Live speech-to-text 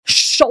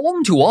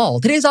Shalom to all.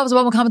 Today's Daf is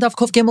Bava Kama Daf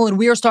Kuf Gimel, and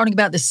we are starting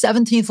about the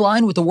 17th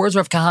line with the words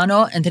of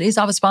Kahana. And today's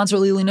Daf is sponsored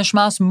Lili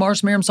Nishmas,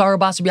 Mars Miriam Sarah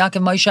Basar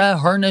Yaakov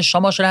Moshe, her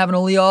neshama should have an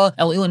aliyah.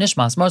 El Lili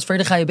Nishmas, Mars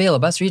Friedrich Hayabela,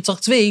 Basar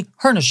Yitzchak Tzvi,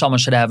 her neshama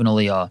should have an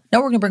aliyah. Now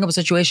we're going to bring up a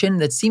situation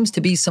that seems to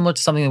be similar to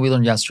something that we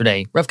learned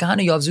yesterday. Rav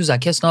Kahana Yav Zuzah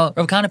Kisna.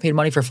 Rav Kahana paid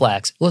money for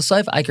flax.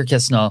 L'Saif Iker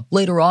Kisna.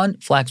 Later on,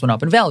 flax went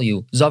up in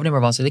value. Zavnim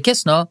Ravasi the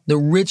Kisna, the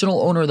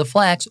original owner of the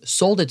flax,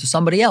 sold it to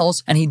somebody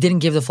else, and he didn't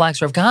give the flax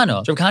to Rav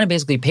Kahana. So Rav Kahana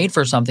basically paid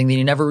for something that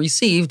he never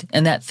received,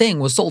 and that thing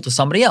was sold to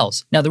somebody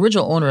else. Now, the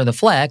original owner of the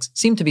flax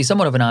seemed to be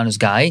somewhat of an honest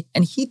guy,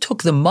 and he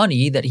took the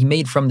money that he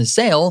made from the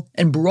sale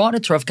and brought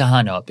it to Rav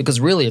Kahana, because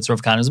really it's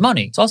Rav Kahana's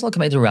money. So also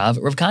came to Rav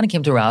Kahana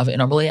came to Rav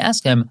and Amalei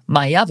asked him,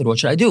 Ma'yavid, what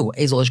should I do?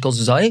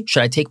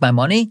 Should I take my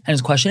money? And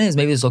his question is,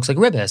 maybe this looks like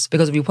ribbis,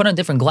 because if you put on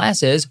different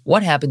glasses,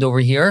 what happened over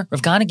here?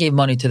 Rav Kahana gave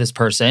money to this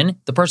person,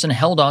 the person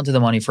held on to the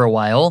money for a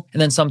while,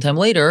 and then sometime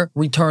later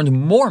returned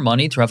more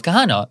money to Rav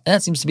Kahana. And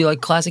that seems to be like a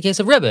classic case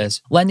of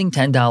ribbis, lending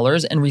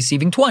 $10 and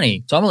receiving $20.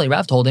 So Amalei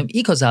Rav told him,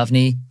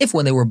 Ikozavni, if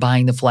when they were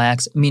buying the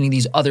flax, meaning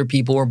these other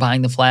people were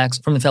buying the flax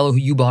from the fellow who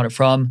you bought it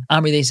from,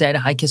 Amri, they said,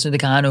 Hi Kisnu the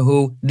Kahana,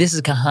 who this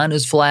is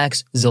Kahana's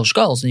flax,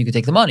 Zilshkal, so you could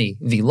take the money.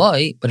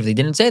 Viloi, but if they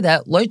didn't say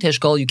that, Loi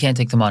Tishkal, you can't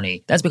take the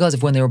money. That's because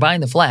if when they were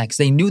buying the flax,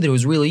 they knew that it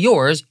was really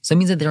yours, so it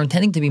means that they're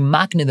intending to be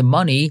makna the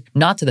money,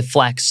 not to the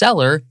flax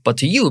seller, but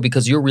to you,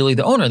 because you're really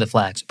the owner of the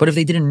flax. But if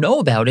they didn't know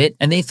about it,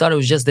 and they thought it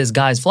was just this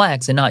guy's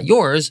flax and not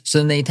yours, so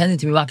then they intended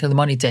to be makna the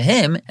money to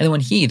him, and then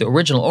when he, the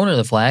original owner of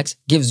the flax,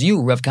 gives you,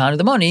 Rav Kahana,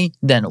 the money,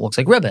 then it looks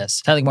like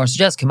ribbis. Like Mar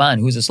suggests, come on,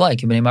 who's this like?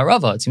 B'nei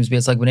Marava. It seems to be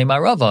it's like B'nei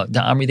Marava. The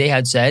Amri, they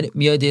had said,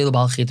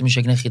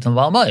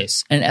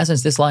 and in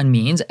essence, this line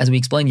means, as we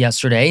explained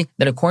yesterday,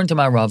 that according to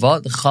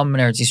Marava, the Chum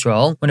in Eretz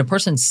Yisrael, when a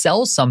person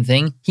sells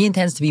something, he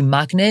intends to be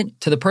maknit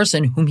to the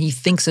person whom he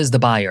thinks is the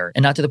buyer,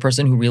 and not to the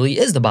person who really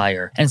is the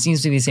buyer. And it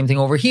seems to be the same thing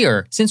over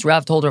here. Since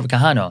Rav told Rav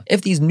Kahana,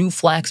 if these new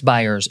flax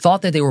buyers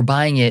thought that they were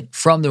buying it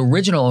from the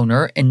original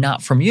owner and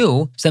not from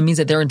you, so that means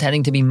that they're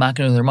intending to be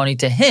maknit their money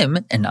to him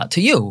and not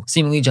to you,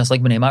 seemingly just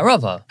like B'nei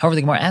Marava. However,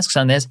 the Gemara asks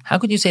on this, how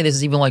could you say this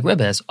is even like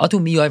ribbis? Atu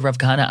miyoiv Rav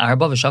Kahana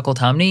arba v'shakol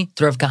tamni?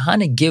 To Rav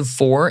Kahana give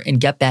 4 and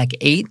get back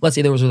 8? Let's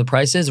say those were the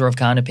prices. Rav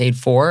Kahana paid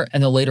 4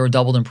 and then later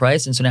doubled in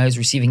price, and so now he's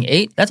receiving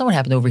 8. That's not what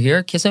happened over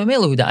here.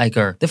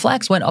 The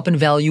flax went up in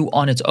value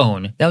on its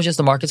own. That was just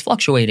the markets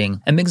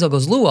fluctuating. And Migzal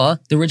goes Lua,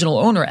 the original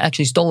owner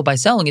actually stole it by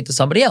selling it to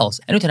somebody else.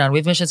 And Utanan,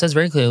 we've mentioned, says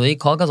very clearly,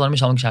 Kol Gazlanim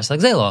Shalom Kshash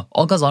Lagzela.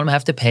 All Gazlanim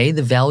have to pay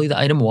the value the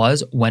item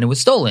was when it was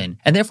stolen.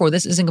 And therefore,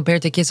 this isn't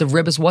compared to a case of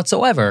ribbis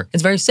whatsoever.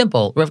 It's very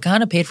simple. Rav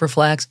Kahana paid for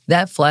flax,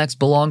 that flax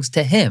belongs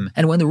to him.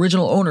 And when the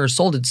original owner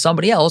sold it to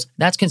somebody else,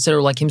 that's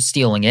considered like him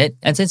stealing it.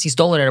 And since he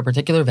stole it at a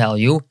particular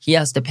value, he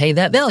has to pay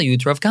that value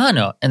to Rav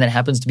Kahana. And that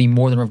happens to be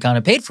more than Rav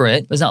Kahana paid for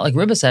it, but it's not like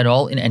ribbis at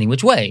all in any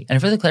which way. And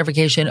for the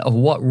clarification of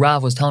what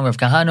Rav was telling Rav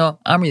Kahana,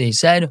 Amri, they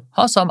said,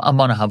 Hasam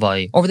Amana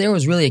Havai. Over there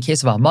was really a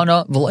case of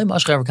Amana, V'loi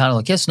Mashcha Rav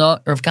Kahana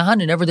Lakisna. Rav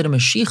Kahana never did a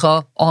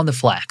Mashicha on the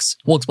flax.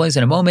 We'll explain this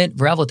in a moment.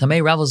 Rav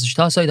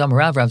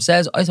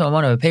says,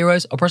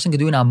 a person could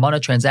do an Amana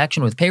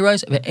transaction with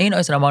payros,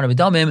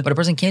 but a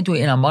person can't do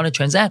an Amana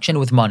transaction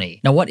with money.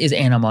 Now, what is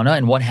an Amana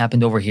and what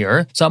happened over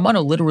here? So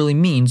Amana literally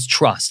means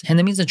trust, and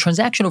that means the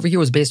transaction over here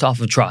was based off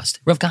of trust.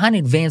 Rav Kahana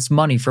advanced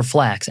money for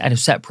flax at a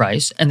set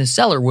price, and the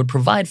seller would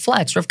provide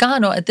flax to Rav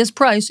Kahana at this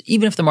price,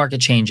 even if the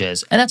market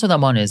changes. And that's what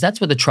Amana is. That's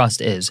what the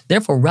trust is.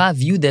 Therefore, Rav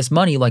viewed this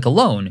money like a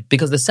loan,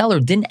 because the seller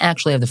didn't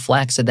actually have the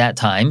flax at that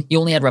time. He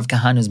only had Rav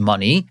Kahana's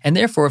money, and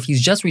therefore, if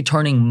he's just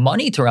returning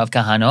money to Rav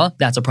Kahana,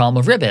 that's a problem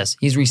of ribbis.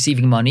 He's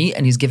receiving money,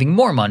 and he's giving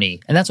more money.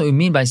 And that's what we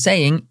mean by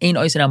saying, Ein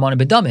oisen Amana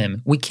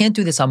bedamim. We can't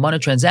do this Amana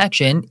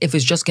transaction if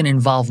it's just going to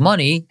involve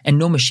money, and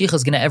no Mashicha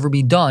is going to ever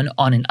be done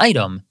on an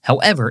item.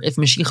 However, if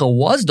Mashicha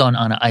was done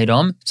on an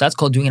item, so that's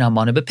called doing an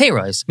Amana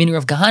bepeiros, meaning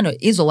Rav Kahana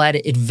is allowed to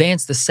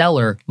advance the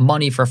seller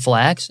money for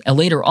flax, and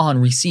later on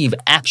receive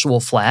actual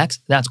flax.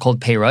 That's called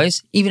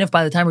peiros. Even if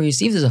by the time he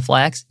receives a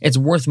flax, it's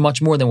worth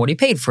much more than what he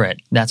paid for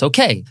it. That's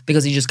okay,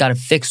 because he just got a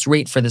fixed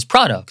rate for this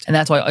product. And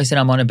that's why I said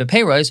Amana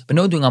bepeiros, but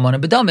no doing Amana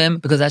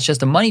bedamim, because that's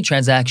just a money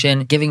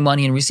transaction, giving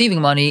money and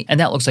receiving money, and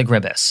that looks like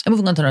ribbis. And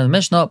moving on to another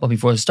Mishnah, but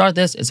before we start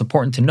this, it's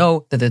important to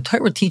know that the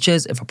Torah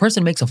teaches if a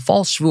person makes a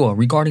false shvuah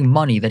regarding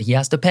money that he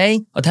has to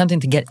pay, attempting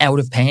to get out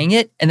of paying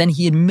it, and then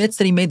he admits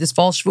that he made this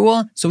false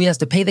shvuah, so he has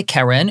to pay the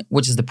keren,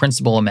 which is the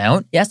principal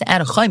amount. He has to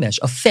add a chaimesh,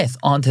 a fifth,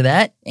 onto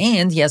that,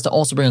 and he has to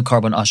also bring a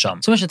carbon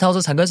asham. So Mishnah tells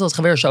us, a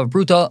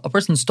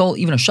person stole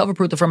even a shava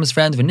pruta from his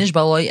friend,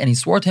 and he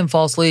swore to him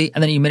falsely,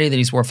 and then he admitted that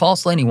he swore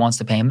falsely, and he wants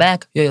to pay him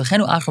back. He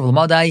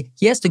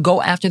has to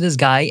go after this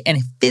guy and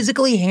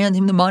physically hand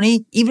him the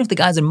money, even if the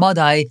guy's in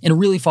Madai, in a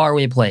really far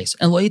away place.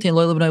 And he's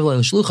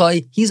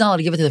not allowed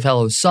to give it to the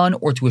fellow's son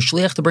or to a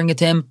shliach to bring it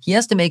to him. He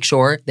has to make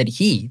sure that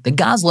he, the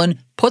gazlan,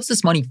 puts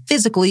this money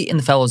physically in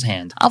the fellow's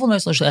hand.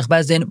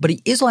 But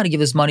he is allowed to give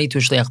this money to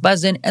a shliach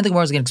bezdin, and the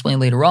Gemara is going to explain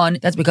later on,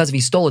 that's because if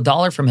he stole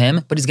 $1 from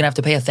him, but he's going to have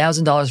to pay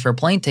 $1,000 for a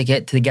plane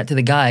ticket to get to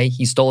the guy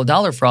he stole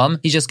 $1 from,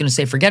 he's just going to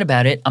say, forget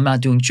about it, I'm not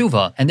doing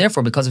tshuva. And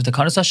therefore, because of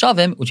Takanas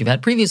HaShavim, which you've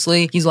had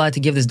previously, he's allowed to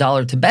give this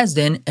 $1 to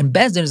bezdin, and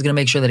bezdin is going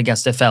to make sure that it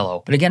gets to the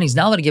fellow. But again, he's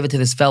not allowed to give it to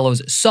this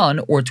fellow's son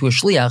or to a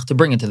shliach to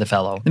bring it to the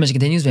fellow. The Mishnah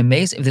continues,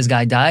 if this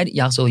guy died,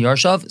 Yachzor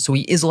Yarshav, so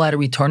he is allowed to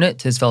return it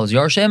to his fellow's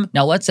Yarshim.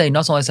 Now let's say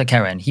Nasal Esa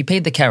Karen, he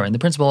paid the Karen, the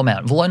principal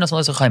amount,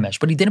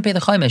 but he didn't pay the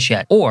Chaimesh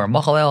yet. Or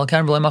Machalel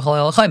Karen,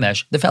 Machalel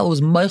Chaimesh. The fellow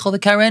was Michael the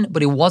Karen,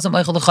 but he wasn't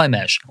Michael the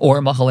Chaimesh.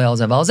 Or Machalel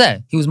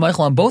Zavalzeh. He was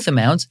Michael on both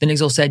amounts. The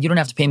Nigzel said, you don't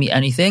have to pay me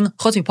anything,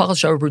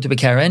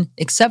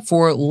 except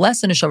for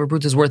less than a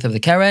Shavuot worth of the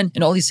Karen.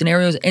 In all these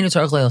scenarios,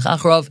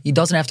 he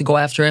doesn't have to go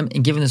after him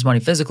and give him this money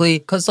physically,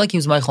 because it's like he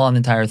was Michael on the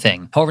entire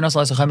thing. However, let's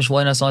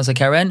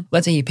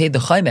say he paid the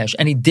Chaimesh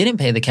and he didn't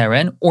pay the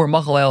Karen, or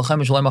Machalel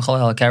Chaimesh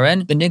Machalel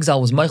Karen. The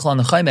Nigzal was Michael on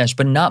the Chaimesh,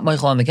 but not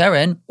Michael on the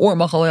Karen, or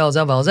Machalel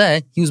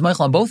Zavalzeh, he was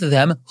Michael on both of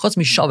them,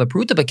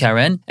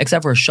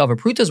 except for a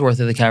Shavuot's worth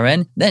of the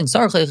Karen. Then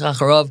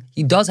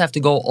he does have to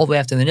go all the way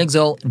after the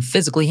Nigzal and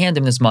physically hand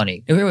him this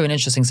money. Now here we have an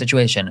interesting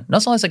situation.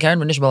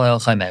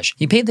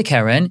 He paid the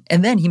Karen,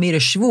 and then he made a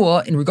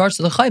shvuah in regards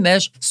to the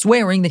Chaimesh,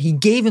 swearing that he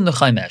gave him the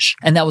Chaimesh.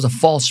 And that was a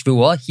false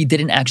shvuah. He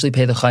didn't actually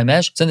pay the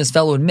Chaimesh. So then this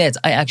fellow admits,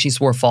 I actually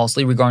swore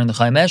falsely regarding the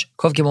Chaimesh.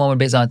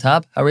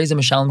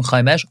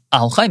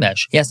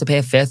 He has to pay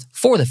a fifth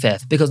for the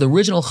fifth, because the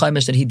original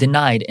Chaimesh that he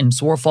denied and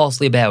swore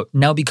falsely about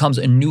now becomes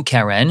a new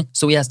Karen.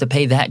 So he has to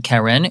pay that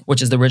Karen,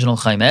 which is the original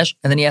Chaimesh,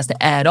 and then he has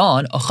to add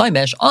on a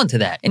Chaimesh onto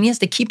that. And he has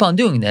to keep on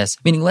doing this.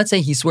 Meaning, let's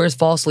say he swears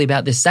falsely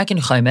about the second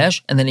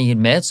Chaimesh, and then he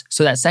admits,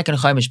 so that second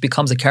Chaimesh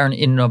becomes a Karen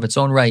in and of its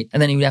own right,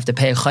 and then he would have to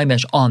pay a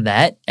Chaimesh on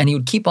that, and he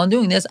would keep on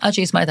doing this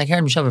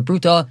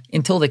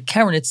until the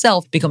Karen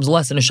itself becomes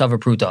less than a Shavuot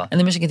Pruta. And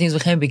the Mishnah continues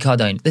with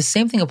Bikadain. The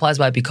same thing applies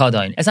by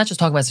Bikadain. It's not just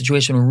talking about a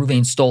situation where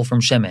Ruvain stole from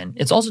Shimon.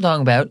 It's also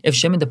talking about if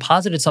Shimon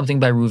deposited something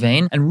by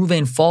Ruvain, and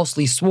Ruvain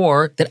falsely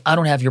swore that I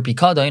don't have your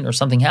Bikadain, or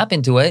something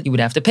happened to it, he would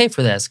have to pay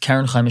for this.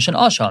 Karen, Chaimesh, and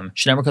Asham.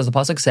 Shneimar, because the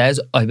pasuk says,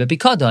 I be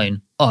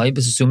Bikadain. I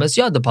besumas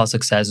yad, the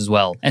pasuk says as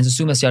well, and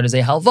sumas yad is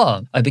a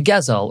halva. I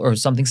begazel, or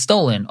something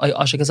stolen. I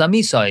ashakas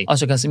amisai.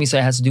 Ashakas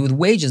amisai has to do with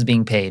wages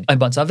being paid. I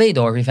batz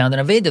aveda, or if he found an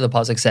aveda, the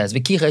pasuk says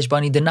v'kichesh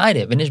bani denied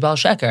it. V'nish bal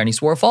sheker, and he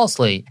swore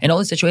falsely. In all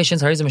these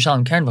situations, harizim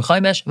mishalim karen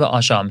v'chaimesh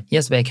v'asham. He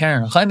has to pay a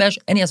karen v'chaimesh,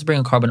 and he has to bring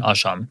a carbon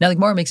asham. Now the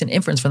Gemara makes an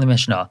inference from the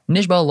Mishnah.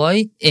 Nishbal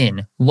loy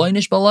in, loy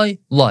nishbal loy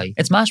loy.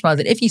 It's mashma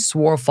that if he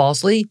swore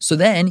falsely, so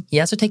then he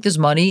has to take this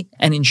money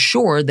and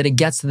ensure that it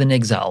gets to the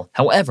nigzal.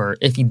 However,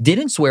 if he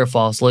didn't swear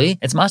falsely,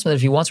 it's mashma that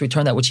if he wants to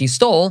return that which he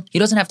stole, he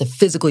doesn't have to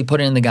physically put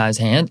it in the guy's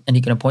hand, and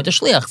he can appoint a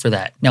shliach for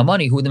that. Now,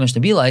 money, who would the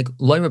Mishnah be like?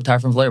 Loy Reb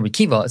Tarfon, Loy Reb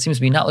Kiva. It seems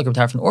to be not like Reb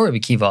Tarfon or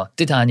Reb Kiva.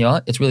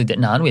 Titanya, it's really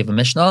Ditnan. We have a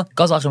Mishnah.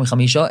 Gazlachem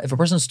Chamisha. If a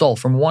person stole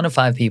from one of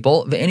 5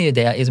 people, ve'eni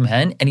yedea izim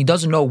hen, and he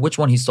doesn't know which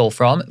one he stole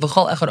from,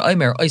 v'chal echad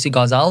omer oisi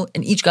gazal,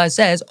 and each guy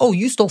says, "Oh,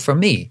 you stole from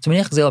me." So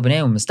Menech Zela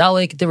b'neim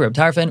mistalik. Reb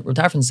Tarfon. Reb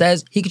Tarfon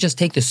says he could just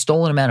take the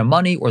stolen amount of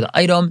money or the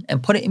item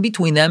and put it in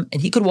between them,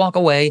 and he could walk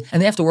away, and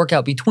they have to work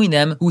out between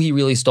them who he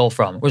really stole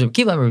from. Whereas Reb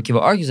Kiva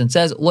argues and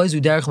says, "This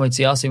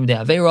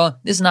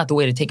is not the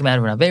way to take him out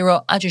of an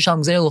avera.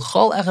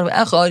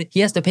 He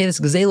has to pay this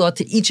gzela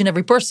to each and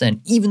every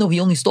person, even though he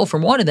only stole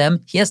from one of them.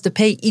 He has to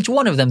pay each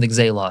one of them the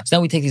gzela." So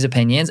now we take these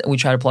opinions and we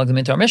try to plug them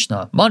into our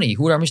Mishnah. Money,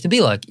 who would our Mishnah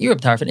be like?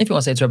 Reb Tarfon, if you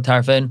want to say it's Reb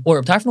Tarfon, or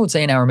Reb Tarfon would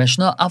say in our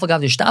Mishnah,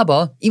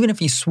 even if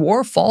he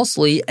swore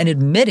falsely and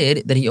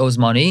admitted that he owes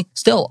money,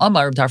 still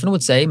Amar Reb Tarfon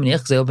would say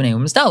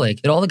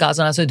that all the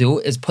Gazan has to do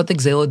is put the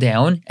gzela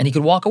down and he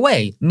could walk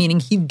away, meaning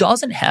he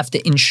doesn't have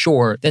to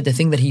ensure that the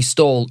thing that he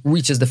stole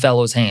reaches the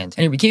fellow's hand.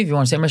 And Rabbi Kiva, if you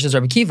want to say Mishnah's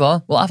Rabbi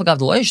Kiva, well, Afagav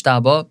the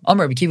Loishtaba,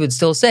 Rabbi Kiva would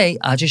still say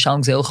that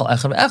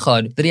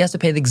he has to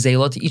pay the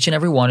gzela to each and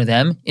every one of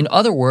them. In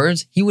other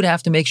words, he would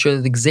have to make sure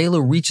that the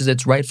gzela reaches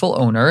its rightful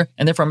owner,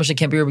 and therefore Mishnah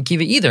can't be Rabbi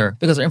Kiva either,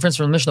 because our inference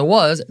from the Mishnah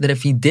was that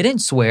if he didn't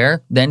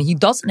swear, then he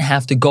doesn't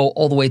have to go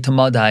all the way to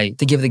Madai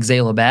to give the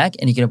gzela back,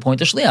 and he can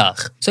appoint a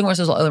shliach. So Gemara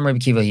says, Rabbi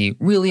Kiva, he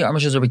really our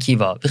Mishnah is Rabbi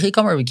Kiva.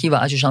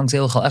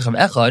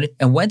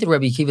 And when did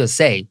Rabbi Kiva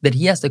say that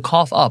he has to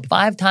cough up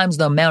 5 times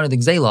the amount of the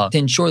gzela to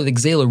ensure the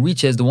gzela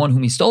reaches the one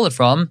whom he stole it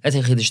from?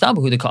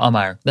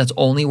 That's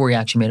only where he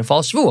actually made a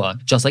false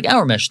shvuah, just like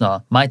our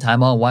Mishnah. My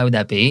time, why would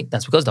that be?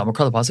 That's because the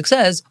pasuk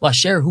says,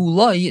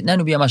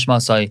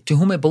 to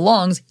whom it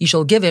belongs, he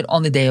shall give it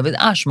on the day of his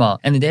ashma.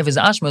 And the day of his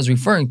ashma is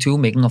referring to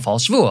making a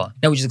false shvuah.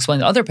 Now we just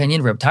explained the other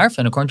opinion, Reb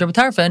Tarfon. According to Reb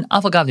Tarfon,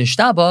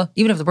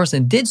 even if the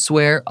person did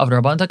swear of the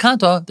Rabban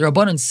Takanta, the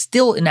Rabbanan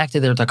still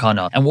enacted their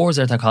takana. And what was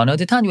their takana?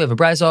 The time you have a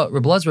brisa,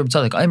 Reb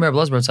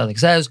Tzadik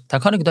says,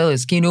 Takana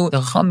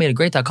Chacham made a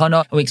great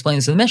takana, and we explained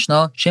this in the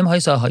Mishnah,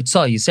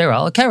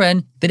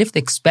 that if the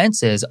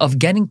expenses of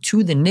getting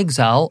to the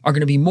nigzal are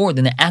going to be more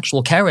than the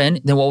actual karen,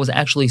 than what was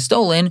actually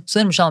stolen, so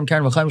then Mishalem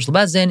Karen v'chaimish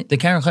lebezdin, the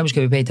karen chaimish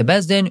can be paid to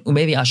bezdin,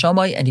 maybe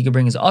ashamai, and he could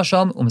bring his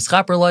asham,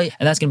 umischaperlai,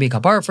 and that's going to be a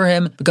kapara for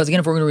him, because again,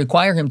 if we're going to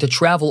require him to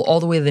travel all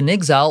the way to the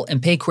nigzal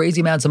and pay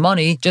crazy amounts of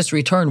money just to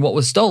return what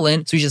was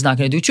stolen, so he's just not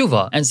going to do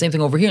tshuva. And same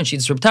thing over here in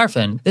Shittas Reb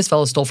Tarfon. This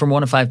fellow stole from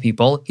 1 of 5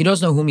 people. He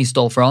doesn't know whom he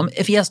stole from.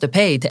 If he has to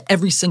pay to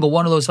every single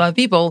one of those 5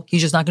 people,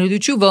 he's just not going to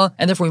do tshuva,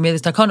 and therefore we made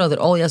this takana that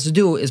all he has to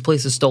do is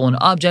place the stolen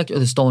object or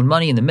the stolen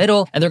money in the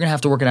middle, and they're going to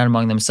have to work it out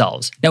among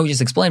themselves. Now we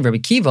just explained Rabbi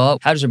Kiva.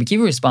 How does Rabbi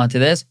Kiva respond to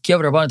this? Where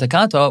did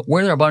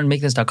Rabbanan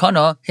make this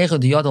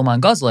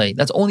takana?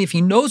 That's only if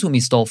he knows whom he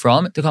stole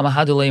from.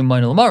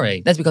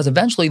 That's because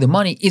eventually the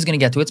money is going to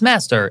get to its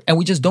master, and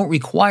we just don't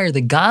require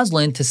the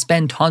Goslin to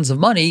spend tons of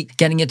money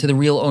getting it to the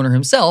real owner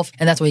himself,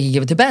 and that's why he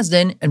give it to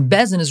Bezdin, and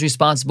Bezdin is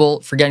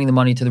responsible for getting the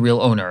money to the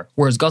real owner.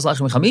 Whereas Gazlach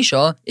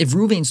Chamisha, if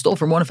Ruvain stole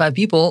from 1 of 5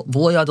 people,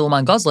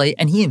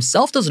 and he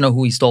himself doesn't know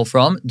who he stole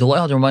from,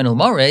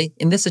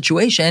 in this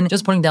situation,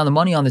 just putting down the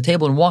money on the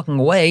table and walking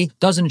away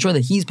doesn't ensure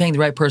that he's paying the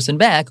right person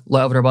back. The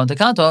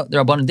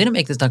Rabbanan didn't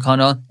make this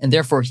takana, and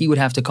therefore he would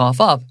have to cough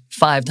up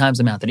 5 times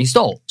the amount that he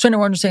stole. So now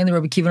we're understanding that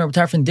Rabbi Kiva and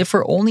Rabbi Tarfon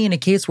differ only in a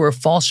case where a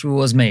false shvuah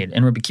was made,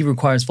 and Rabbi Kiva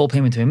requires full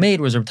payment to be made,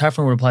 whereas Rabbi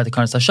Tarfon would apply to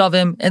Karnas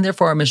Hashavim, and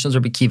therefore our Mishnah is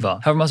Rabbi Kiva.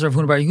 However, Maser Rav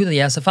Huna bar Yehuda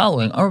asks the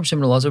following: Rabbi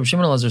Shimon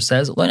Elazar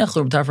says, "Lo nechlu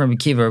Rabbi Tarfon Rabbi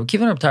Kiva." Rabbi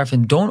Kiva and Rabbi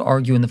Tarfon don't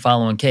argue in the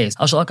following case: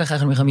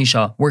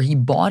 where he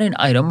bought an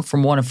item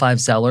from 1 of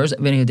 5 sellers,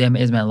 and he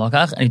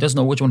doesn't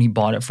know which one he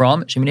bought it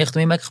from.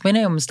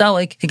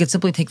 He could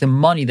simply take the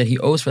money that he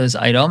owes for this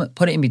item,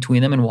 put it in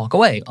between them, and walk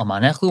away.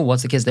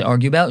 What's the case they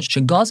argue about?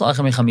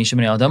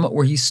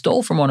 Where he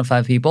stole from 1 of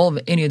 5 people,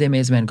 he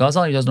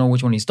doesn't know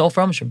which one he stole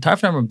from. Rabbi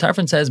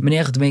Tarfon says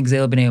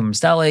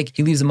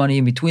he leaves the money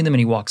in between them and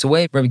he walks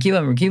away. Rabbi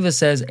Kiva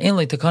says he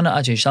doesn't have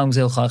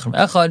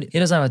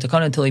a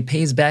takana until he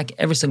pays back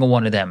every single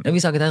one of them. If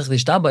you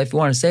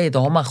want to say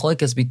the whole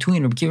machlokes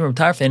between Rabbi Kiva and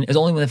Rabbi Tarfon is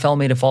only when the fellow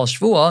made a false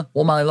shvuah,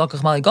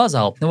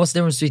 then what's the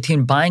difference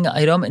between buying an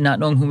item and not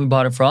knowing whom he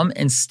bought it from,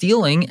 and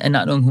stealing and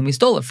not knowing whom he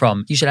stole it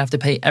from? You should have to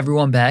pay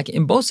everyone back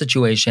in both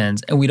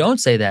situations, and we don't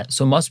say that.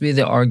 So it must be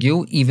they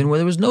argue even where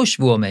there was no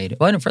shvuah made.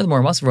 And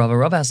furthermore,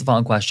 Rav asked the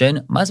following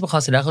question: there's a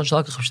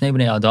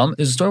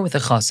story with a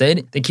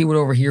chassid, the keyword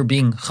over here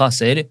being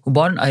chassid, who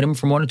bought an item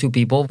from 1 or 2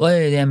 people,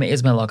 and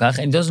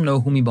he doesn't know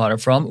whom he bought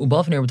it from. He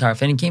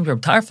came to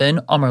Rabbi Tarfon.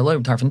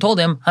 Rabbi Tarfon told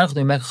him,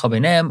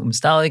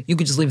 you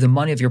could just leave the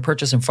money of your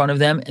purchase in front of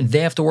them, and they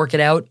have to work it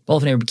out.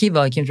 Rabbi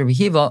Kiva, he came to Rabbi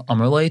Kiva.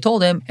 He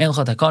told him, you don't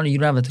have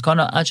a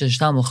takana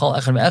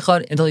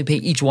until you pay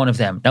each one of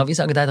them. Now, if you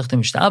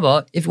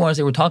want to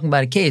say we're talking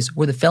about a case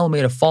where the fellow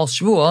made a false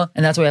shvuah,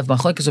 and that's why we have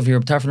machlokes over here,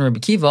 Rabbi Tarfon and Rabbi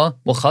Kiva.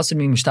 Well, chassid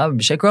mean mishtabah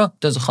b'shikra?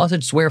 Does a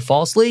chassid swear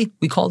falsely?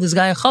 We call this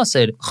guy a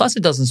chassid.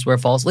 Chassid doesn't swear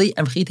falsely.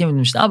 And if you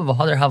want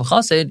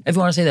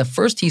to say that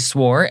first he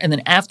swore and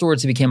then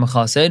afterwards he became a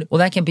chassid, well,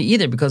 that can't be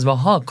either, because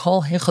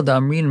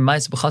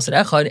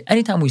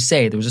anytime we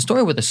say there was a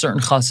story with a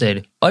certain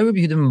chassid,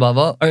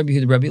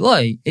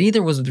 it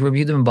either was with Rabbi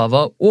Yehuda ben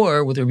Bava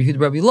or with Rabbi Yehuda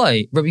Rabbi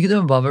Lai. Rabbi Yehuda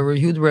ben Bava, Rabbi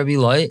Yehuda Rabbi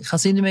Lai,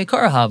 chasidim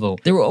meikar havu.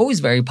 They were always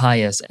very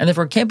pious, and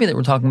therefore it can't be that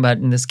we're talking about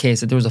in this case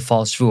that there was a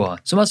false shvuah.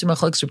 So Masri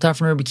Machlokes Rabbi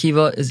Tarfon and Rabbi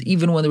Kiva is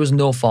even when there was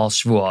no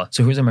false shvuah.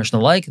 So who's our Mishnah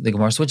like? The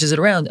Gemara switches it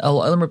around.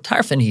 El Elam Rabbi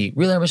Tarfon he.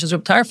 Really our Mishnah is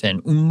Rabbi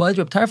Tarfon. Umad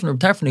Rabbi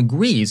Tarfon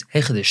agrees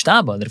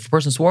that if a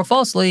person swore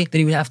falsely, then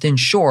he would have to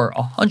ensure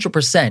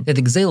 100% that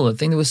the gzela, the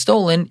thing that was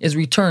stolen, is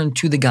returned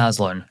to the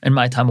Goslin. And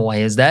my time, why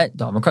is that?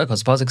 The Amar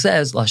Krakos Pasuk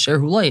says, Lasher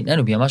hu leit,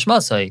 nenu b'yamash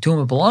masai. To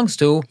whom it belongs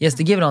to, he has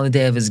to give it on the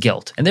day of his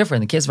guilt. And therefore,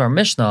 in the case of our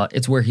Mishnah,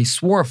 it's where he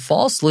swore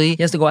falsely,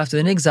 he has to go after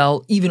the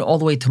nigzal, even all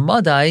the way to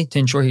Madai, to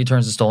ensure he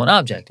returns the stolen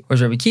object.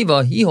 Whereas Rabbi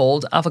Kiva, he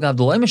holds, Afagav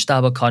Dolay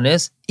Mishtaba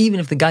Kanis, even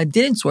if the guy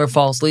didn't swear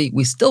falsely,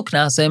 we still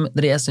knas him,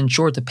 that he has to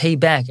ensure to pay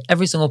back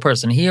every single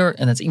person here,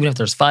 and that's even if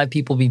there's 5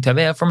 people being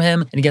taveah from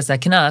him, and he gets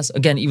that knas,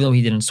 again, even though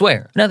he didn't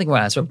swear. Another thing we're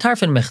asked, Rabbi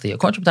Tarfon Mechti,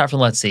 according to Rabbi Tarfon,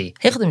 let's see,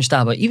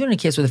 even in a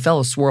case where the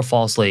fellow swore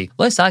falsely,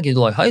 it's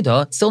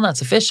still not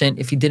sufficient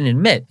if he didn't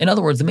admit. In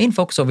other words, the main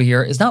focus over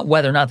here is not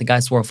whether or not the guy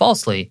swore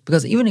falsely,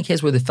 because even in a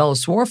case where the fellow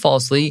swore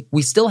falsely,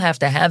 we still have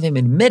to have him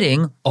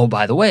admitting, oh,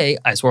 by the way,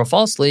 I swore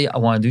falsely, I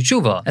want to do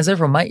tshuva. As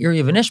therefore, my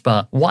area of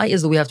Anishba, why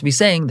is it we have to be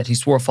saying that he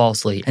swore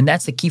falsely? And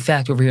that's the key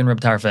fact over here in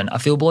Rabbi Tarfon.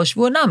 Afil b'lo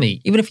shvuah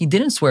nami. Even if he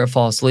didn't swear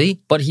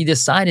falsely, but he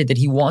decided that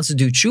he wants to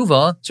do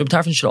tshuva, so Rabbi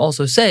Tarfon should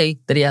also say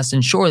that he has to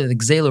ensure that the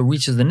gzela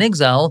reaches the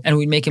nigzal, and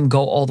we'd make him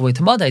go all the way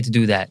to Madai to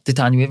do that. The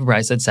Tanya, we have a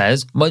brayso that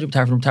says, Rabbi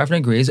Tarfon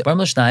agrees,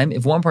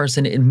 if one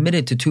person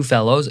admitted to two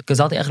fellows,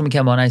 Gazalti Echad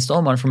Mikem, and I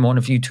stole money from one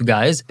of you two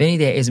guys, Beni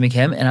De Ez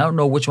Mikem, and I don't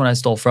know which one I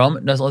stole from,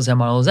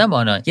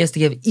 he has to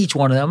give each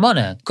one of them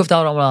money. Because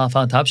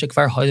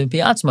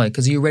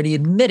he already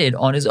admitted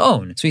on his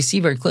own. So we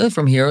see very clearly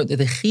from here that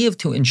the chiyuv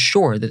to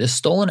ensure that the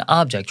stolen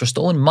object or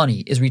stolen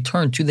money is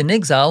returned to the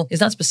nigzal is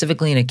not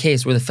specifically in a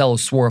case where the fellow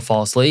swore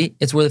falsely.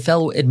 It's where the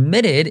fellow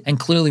admitted and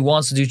clearly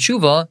wants to do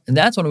tshuva, and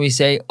that's when we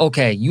say,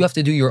 okay, you have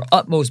to do your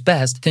utmost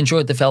best to ensure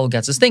that the fellow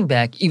gets his thing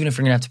back, even if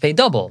you're going to have to pay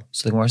double.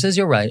 So the Gemara says,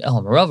 you're right.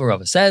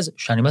 Rava says,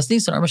 Shani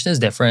Masnisan, our Mishnah is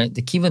different.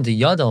 The kivan to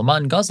Yad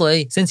Elman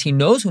Gazle, since he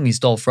knows whom he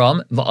stole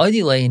from,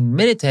 Va'adile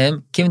admitted to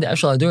him, kivan to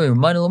Eshel Aduri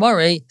R'mani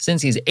Lamare,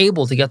 since he's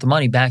able to get the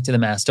money back to the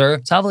master.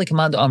 Savale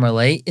Command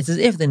Amarle, it's as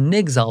if the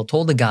nigzal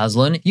told the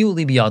gazlan, you will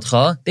be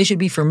biyadcha, they should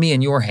be for me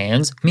in your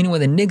hands. Meaning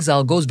when the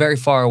nigzal goes very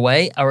far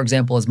away, our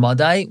example is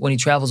Madai, when he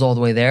travels all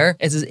the way there,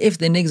 it's as if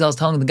the nigzal is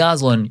telling the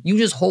gazlan, you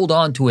just hold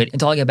on to it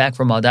until I get back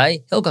from Madai.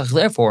 Hilkach,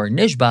 therefore,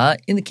 Nishba,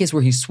 in the case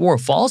where he swore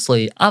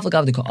falsely, even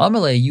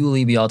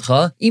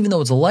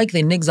though it's like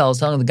the nigzal is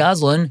telling the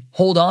gazlan,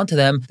 hold on to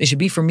them, they should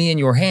be for me in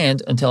your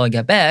hand until I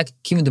get back.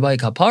 Kivin to buy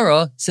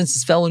kapara, since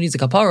this fellow needs a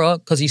kapara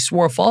because he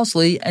swore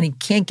falsely and he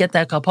can't get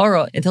that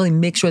kapara until he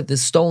makes sure that the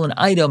stolen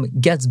item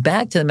gets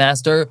back to the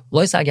master.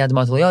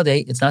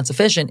 It's not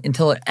sufficient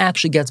until it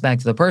actually gets back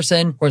to the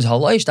person. Whereas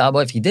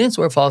if he didn't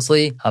swear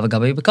falsely, and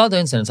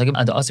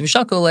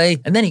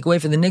then he can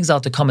wait for the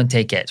nigzal to come and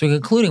take it. So we're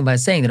concluding by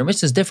saying that our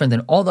Mishnah is different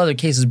than all the other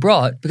cases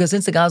brought, because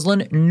since the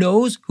gazlan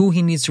knows who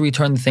he needs to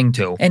return the thing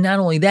to, and not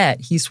only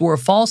that, he swore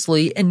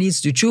falsely and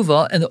needs to do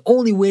tshuva, and the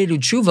only way to do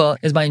tshuva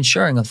is by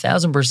ensuring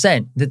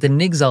 1,000% that the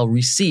nigzal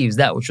receives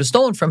that which was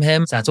stolen from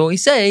him. So that's why we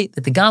say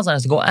that the gazlan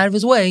has to go out of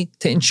his way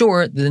to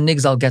ensure that the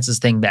nigzal gets his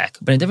thing back.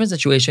 But in a different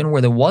situation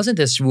where there wasn't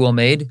this rule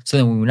made, so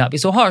then we would not be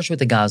so harsh with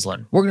the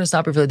gazlan. We're going to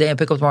stop here for the day and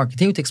pick up tomorrow,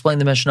 continue to explain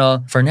the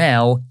Mishnah. For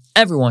now,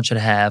 everyone should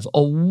have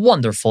a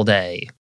wonderful day.